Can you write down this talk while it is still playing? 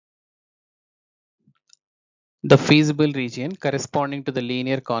The feasible region corresponding to the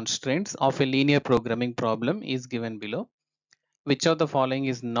linear constraints of a linear programming problem is given below. Which of the following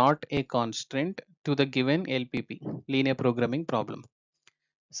is not a constraint to the given LPP, linear programming problem?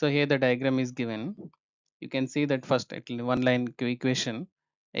 So here the diagram is given. You can see that first at one line equation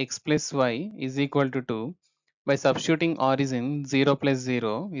x plus y is equal to 2. By substituting origin 0 plus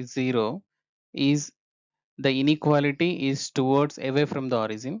 0 is 0, is the inequality is towards away from the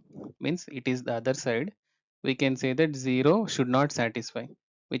origin, means it is the other side. We can say that 0 should not satisfy,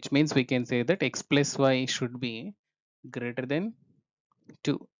 which means we can say that x plus y should be greater than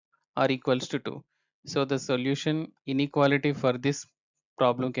 2 or equals to 2. So the solution inequality for this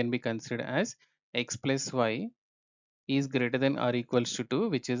problem can be considered as x plus y is greater than or equals to 2,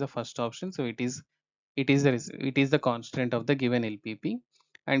 which is the first option. So it is the constant of the given LPP.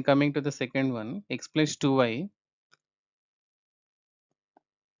 And coming to the second one, x plus 2y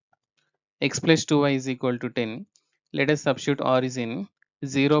is equal to 10. Let us substitute origin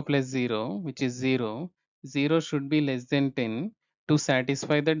 0 plus 0, which is 0. 0 should be less than 10 to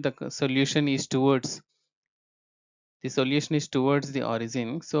satisfy that the solution is towards the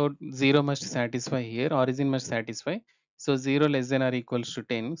origin. So 0 must satisfy here, origin must satisfy. So 0 less than or equals to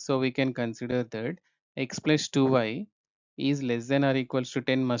 10. So we can consider that x plus 2y is less than or equals to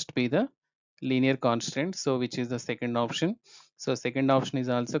 10 must be the linear constant. So which is the second option. So second option is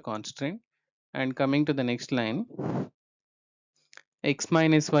also constant. And coming to the next line, x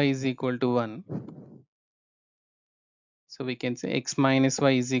minus y is equal to 1. So we can say x minus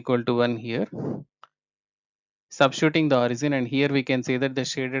y is equal to 1 here. Substituting the origin, and here we can say that the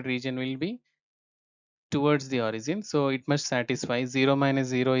shaded region will be towards the origin. So it must satisfy 0 minus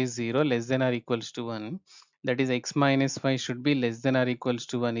 0 is 0, less than or equals to 1. That is x minus y should be less than or equals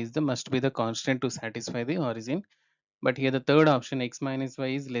to 1 is the must be the constant to satisfy the origin. But here the third option x minus y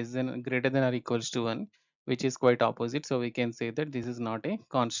is less than greater than or equals to 1, which is quite opposite. So we can say that this is not a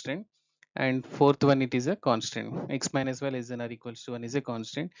constant. And fourth one, it is a constant. X minus y less than or equals to 1 is a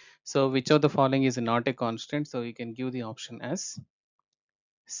constant. So which of the following is not a constant? So you can give the option as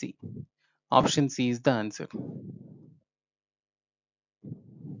C. Option C is the answer.